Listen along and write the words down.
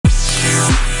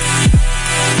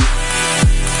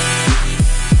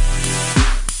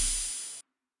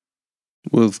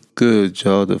What's good,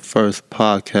 y'all? The first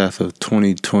podcast of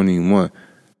 2021.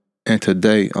 And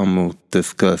today I'm going to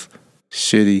discuss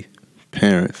shitty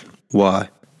parents. Why?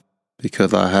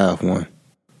 Because I have one.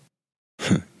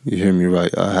 You hear me right?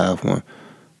 I have one.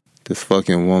 This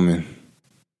fucking woman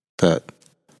that's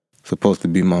supposed to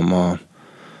be my mom.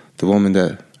 The woman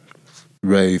that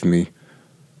raised me,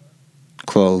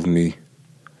 clothed me,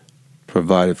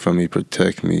 provided for me,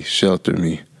 protect me, sheltered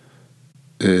me,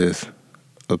 is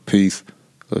a piece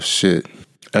of shit.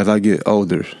 As I get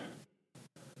older,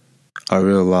 I'm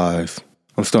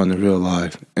starting to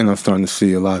realize, and I'm starting to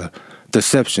see a lot of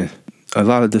deception,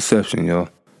 y'all.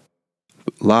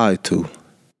 Lied to.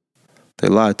 They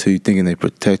lied to you thinking they're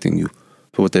protecting you,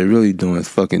 but what they're really doing is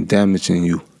fucking damaging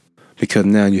you, because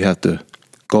now you have to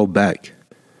go back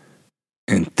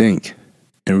and think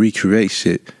and recreate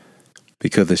shit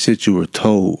because the shit you were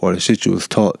told or the shit you was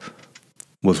taught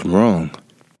was wrong.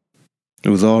 It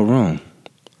was all wrong.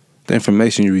 The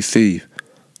information you received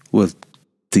was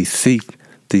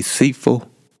deceitful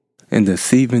and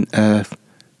deceiving ass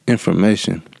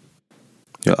information.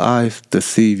 Your eyes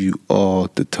deceive you all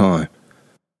the time.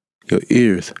 Your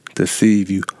ears deceive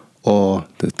you all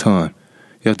the time.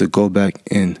 You have to go back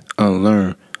and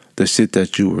unlearn the shit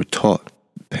that you were taught.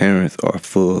 Parents are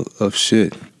full of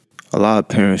shit. A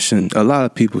lot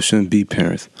of people shouldn't be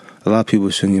parents. A lot of people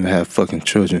shouldn't even have fucking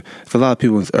children. There's a lot of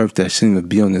people on this earth that shouldn't even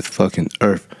be on this fucking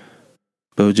earth.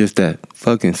 But it was just that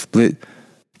fucking split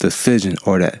decision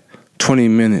or that 20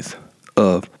 minutes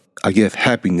of, I guess,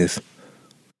 happiness,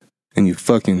 and you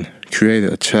fucking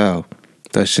created a child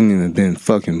that shouldn't even been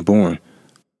fucking born.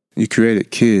 You created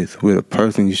kids with a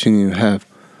person you shouldn't even have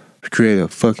created a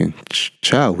fucking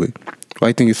child with. Why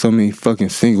you think there's so many fucking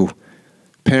single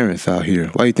parents out here?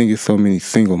 Why you think there's so many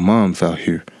single moms out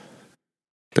here?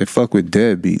 They fuck with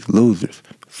deadbeats, losers.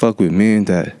 Fuck with men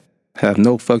that have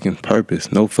no fucking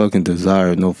purpose, no fucking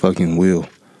desire, no fucking will.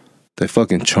 They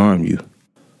fucking charm you,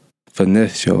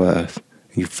 finesse your ass,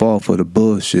 and you fall for the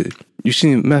bullshit. You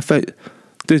shouldn't, matter of fact,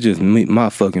 this is just my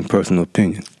fucking personal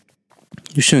opinion.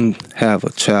 You shouldn't have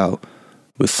a child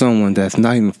with someone that's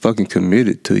not even fucking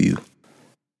committed to you.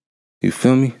 You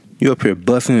feel me? You up here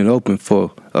busting it open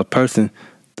for a person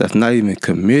that's not even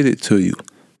committed to you.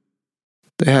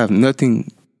 They have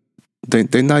nothing, they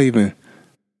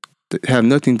have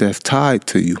nothing that's tied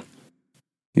to you.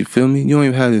 You feel me? You don't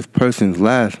even have this person's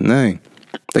last name.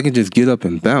 They can just get up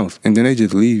and bounce, and then they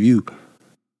just leave you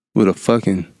with a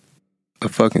fucking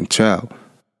child.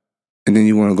 And then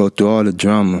you want to go through all the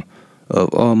drama of,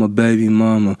 oh, my baby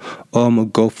mama, oh, I'm going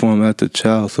to go for him after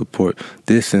child support,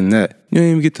 this and that. You don't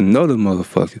even get to know the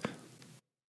motherfucker.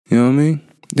 You know what I mean?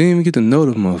 You didn't even get to know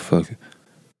the motherfucker.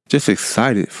 Just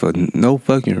excited for no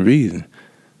fucking reason.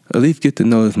 At least get to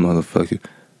know this motherfucker.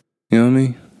 You know what I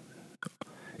mean?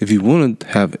 If you want to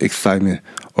have excitement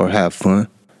or have fun,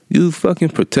 use fucking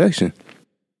protection.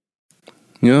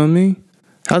 You know what I mean?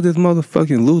 How this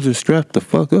motherfucking loser strap the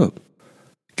fuck up?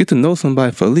 Get to know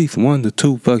somebody for at least 1 to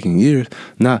 2 fucking years,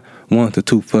 not 1 to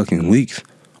 2 fucking weeks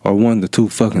or 1 to 2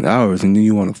 fucking hours, and then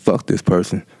you want to fuck this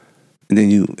person, and then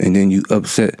you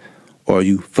upset or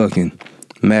you fucking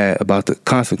mad about the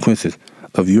consequences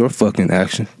of your fucking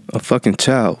actions. A fucking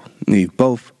child needs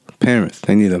both parents.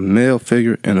 They need a male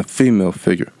figure and a female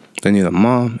figure. They need a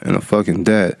mom and a fucking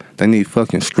dad. They need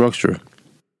fucking structure.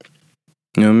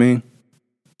 You know what I mean?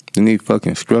 They need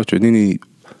fucking structure. They need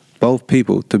both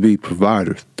people to be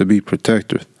providers, to be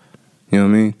protectors. You know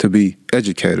what I mean? To be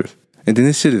educators. And then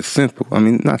this shit is simple. I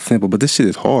mean, not simple, but this shit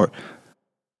is hard.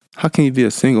 How can you be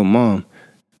a single mom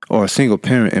or a single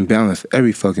parent and balance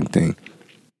every fucking thing?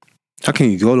 How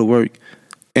can you go to work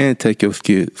and take your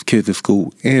kids to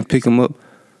school and pick them up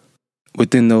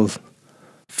within those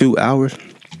few hours?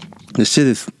 The shit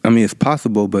is, I mean, it's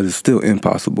possible, but it's still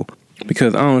impossible.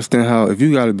 Because I don't understand how, if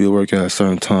you gotta be at work at a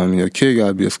certain time and your kid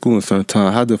gotta be at school at a certain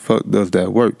time, how the fuck does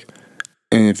that work?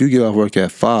 And if you get off work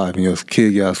at 5 and your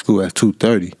kid get out of school at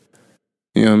 2:30,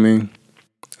 you know what I mean?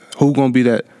 Who gonna be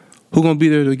there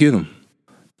to get them?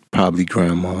 Probably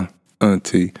grandma,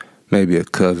 auntie, maybe a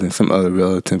cousin, some other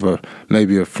relative, or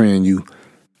maybe a friend you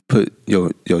put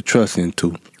your trust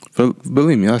into.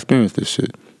 Believe me, I experienced this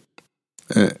shit.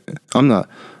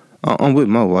 I'm with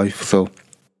my wife, so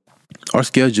our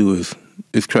schedule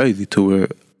is crazy to where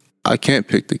I can't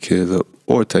pick the kids up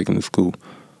or take them to school.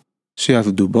 She has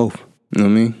to do both, you know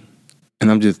what I mean? And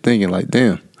I'm just thinking like,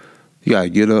 damn, you gotta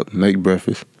get up, make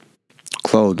breakfast,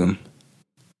 clothe them,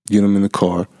 get them in the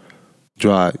car,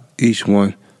 drive each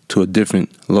one to a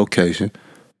different location,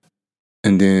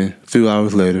 and then a few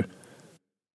hours later,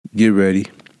 get ready,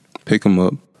 pick them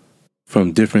up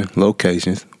from different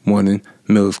locations, one in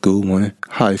middle school, one in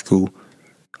high school,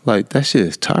 Like, that shit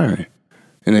is tiring.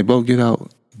 And they both get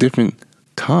out different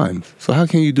times. So how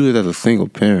can you do it as a single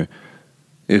parent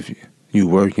if you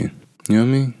working? You know what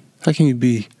I mean? How can you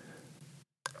be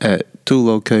at two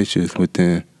locations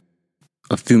within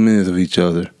a few minutes of each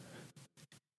other,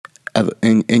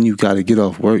 and you got to get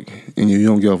off work, and you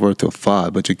don't get off work till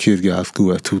 5, but your kids get out of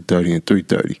school at 2:30 and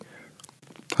 3:30?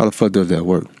 How the fuck does that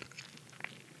work?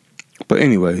 But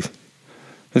anyways,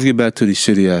 let's get back to these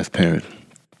shitty ass parents.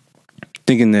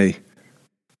 Thinking they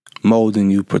molding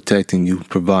you, protecting you,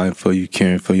 providing for you,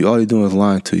 caring for you. All they doing is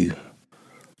lying to you.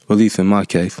 At least in my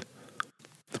case.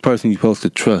 The person you're supposed to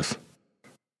trust.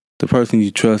 The person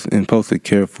you trust and supposed to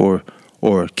care for,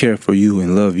 or care for you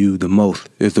and love you the most,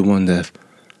 is the one that's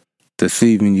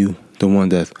deceiving you, the one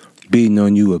that's beating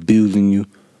on you, abusing you,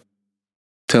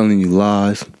 telling you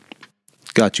lies,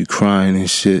 got you crying and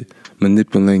shit,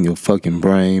 manipulating your fucking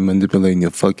brain, manipulating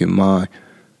your fucking mind,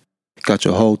 got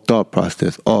your whole thought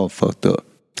process all fucked up.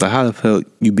 Like, how the hell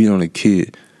you beat on a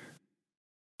kid?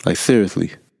 Like,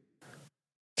 seriously.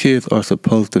 Kids are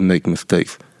supposed to make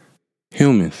mistakes.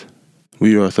 Humans,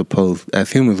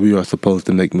 as humans, we are supposed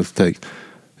to make mistakes.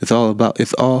 That's all about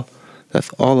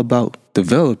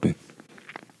developing.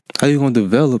 How you gonna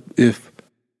develop if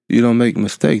you don't make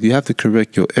mistakes? You have to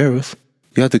correct your errors.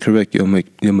 You have to correct your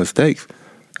mistakes.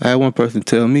 I had one person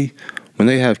tell me when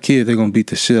they have kids, they're gonna beat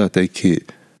the shit out their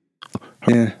kid.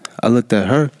 And I looked at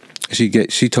her,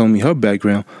 and she told me her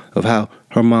background of how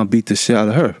her mom beat the shit out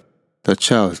of her. That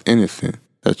child is innocent.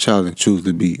 That child didn't choose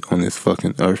to be on this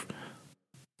fucking earth.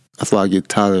 That's why I get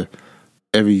tired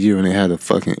every year when they had a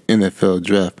fucking NFL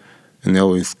draft, and they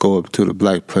always go up to the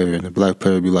black player, and the black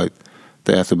player be like,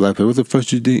 they ask the black player, what's the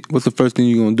first thing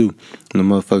you gonna do? And the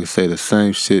motherfuckers say the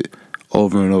same shit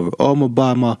over and over. Oh, I'm gonna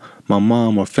buy my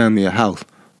mom or family a house.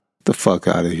 Get the fuck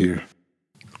out of here.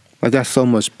 Like, that's so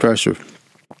much pressure.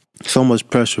 So much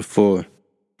pressure for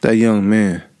that young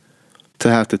man to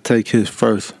have to take his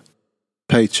first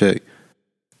paycheck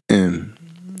and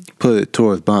put it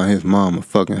towards buying his mom a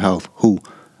fucking house, who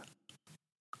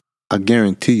I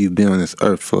guarantee you been on this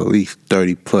earth for at least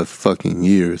 30 plus fucking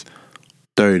years,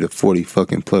 30 to 40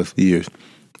 fucking plus years.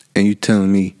 And you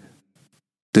telling me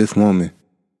this woman,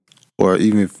 or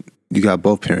even if you got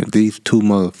both parents, these two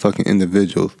motherfucking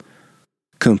individuals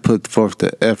couldn't put forth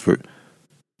the effort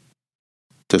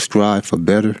to strive for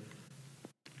better,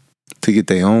 to get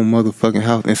their own motherfucking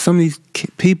house. And some of these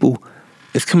people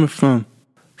is coming from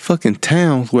fucking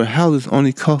towns where houses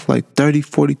only cost like 30,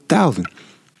 40,000.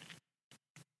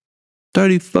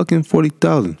 30 fucking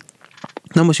 40,000.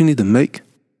 How much you need to make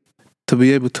to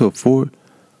be able to afford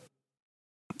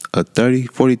a $30,000,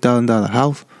 $40,000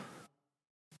 house?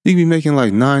 You can be making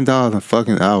like $9 a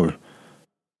fucking hour.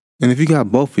 And if you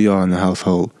got both of y'all in the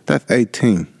household, that's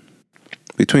 18.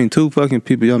 Between two fucking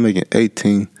people, y'all making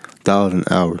 $18 an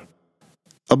hour.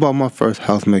 I bought my first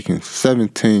house making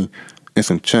 17 and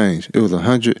some change. It was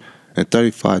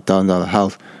 $135,000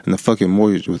 house, and the fucking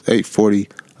mortgage was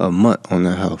 $840 a month on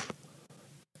that house.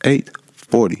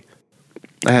 $840.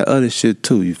 I had other shit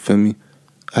too, you feel me?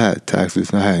 I had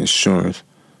taxes, I had insurance,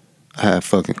 I had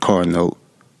fucking car note,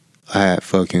 I had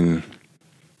fucking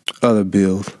other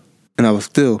bills, and I was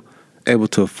still able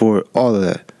to afford all of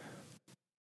that.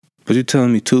 But you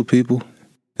telling me two people,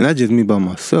 and that's just me by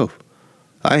myself.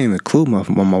 I ain't include my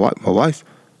wife,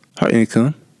 her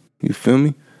income. You feel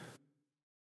me?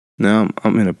 Now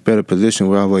I'm in a better position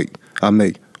where I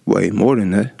make way more than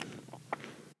that.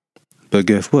 But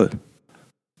guess what?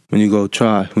 When you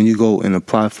go and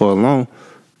apply for a loan,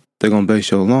 they're gonna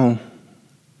base your loan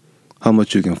how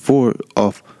much you can afford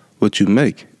off what you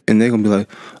make. And they're gonna be like,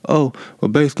 oh, well,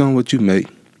 based on what you make,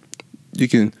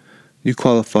 you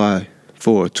qualify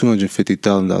for a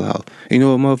 $250,000 house. You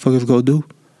know what motherfuckers go do?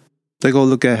 They go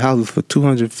look at houses for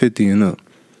 $250,000 and up.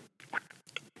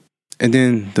 And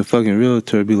then the fucking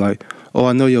realtor be like, oh,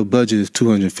 I know your budget is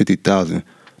 $250,000,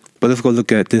 but let's go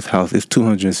look at this house. It's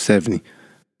 $270,000.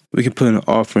 We can put in an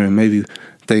offer and maybe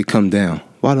they come down.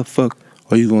 Why the fuck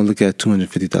are you gonna look at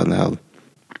 $250,000 house?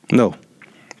 No.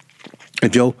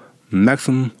 If your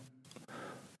maximum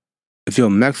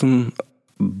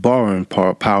borrowing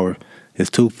power is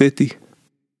 $250,000,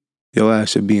 your ass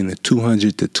should be in the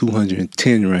 $200,000 to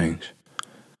 $210,000 range.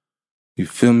 You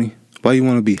feel me? Why you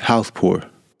want to be house poor?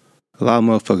 A lot of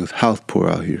motherfuckers house poor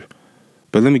out here.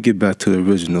 But let me get back to the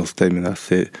original statement I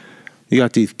said. You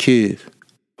got these kids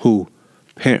who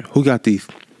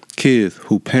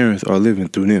parents are living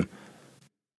through them.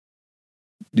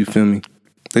 You feel me?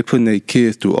 They putting their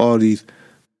kids through all these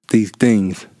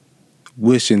things,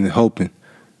 wishing and hoping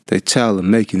their child are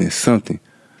making it something.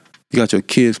 You got your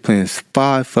kids playing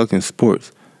 5 fucking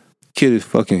sports. Kid is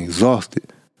fucking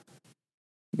exhausted.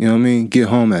 You know what I mean? Get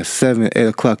home at 7, 8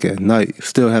 o'clock at night.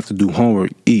 Still have to do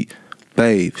homework, eat,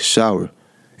 bathe, shower,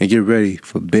 and get ready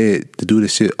for bed to do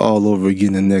this shit all over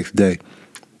again the next day.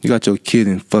 You got your kid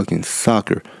in fucking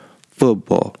soccer,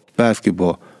 football,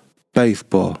 basketball,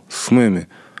 baseball, swimming,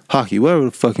 hockey, whatever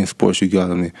the fucking sports you got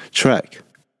them in, track.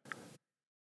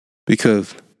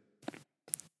 Because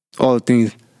all the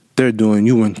things they're doing,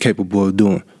 you weren't capable of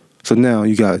doing. So now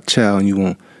you got a child and you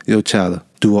want your child to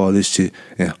do all this shit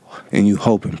and you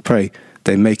hope and pray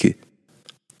they make it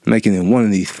in one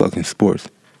of these fucking sports.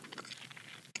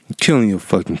 You're killing your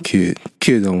fucking kid.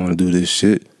 Kid don't want to do this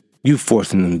shit. You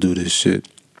forcing them to do this shit.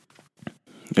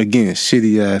 Again,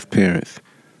 shitty ass parents.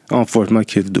 I don't force my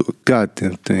kids to do a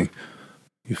goddamn thing.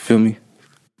 You feel me?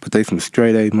 But they some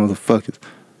straight A motherfuckers.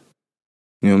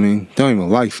 You know what I mean? They don't even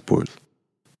like sports.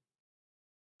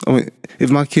 I mean,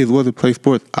 if my kids wasn't play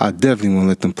sports, I definitely wouldn't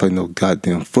let them play no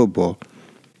goddamn football.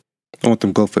 I want them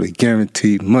to go for the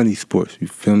guaranteed money sports, you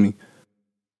feel me?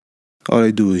 All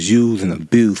they do is use and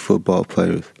abuse football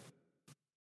players.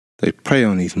 They prey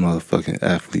on these motherfucking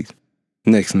athletes.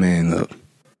 Next man up.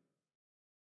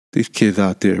 These kids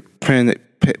out there playing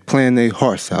their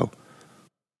hearts out.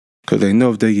 Because they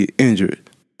know if they get injured,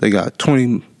 they got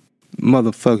 20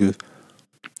 motherfuckers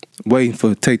waiting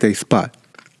to take their spot.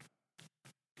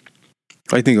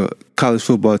 I think a college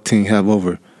football team have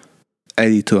over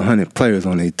 80 to 100 players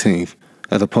on their teams,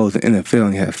 as opposed to NFL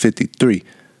only have 53.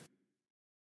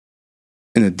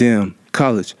 In a damn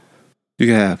college, you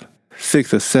can have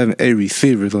 6 or 7, 8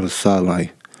 receivers on the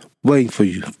sideline waiting for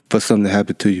you, for something to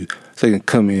happen to you, so they can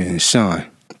come in and shine.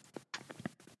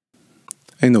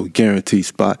 Ain't no guaranteed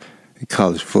spot in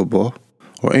college football,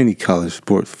 or any college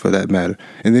sports for that matter.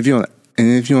 And if you're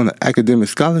on an academic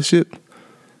scholarship,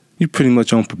 you're pretty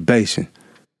much on probation.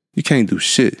 You can't do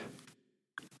shit.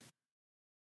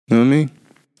 You know what I mean?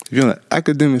 If you're on an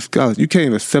academic scholarship, you can't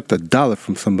even accept $1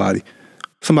 from somebody.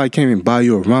 Somebody can't even buy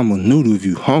you a ramen noodle if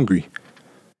you're hungry.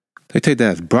 They take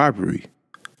that as bribery.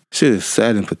 Shit is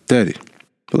sad and pathetic.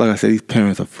 But like I said, these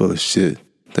parents are full of shit.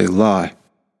 They lie,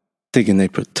 thinking they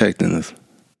protecting us.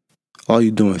 All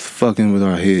you doing is fucking with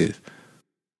our heads.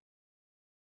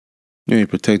 You ain't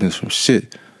protecting us from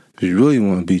shit. If you really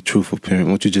want to be a truthful parent,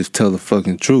 why don't you just tell the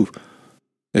fucking truth?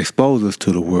 Expose us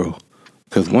to the world.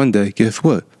 Because one day, guess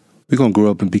what? We're going to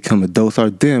grow up and become adults our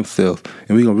damn selves.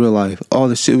 And we're going to realize all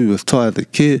the shit we was taught as a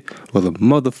kid was a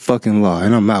motherfucking lie.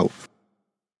 And I'm out.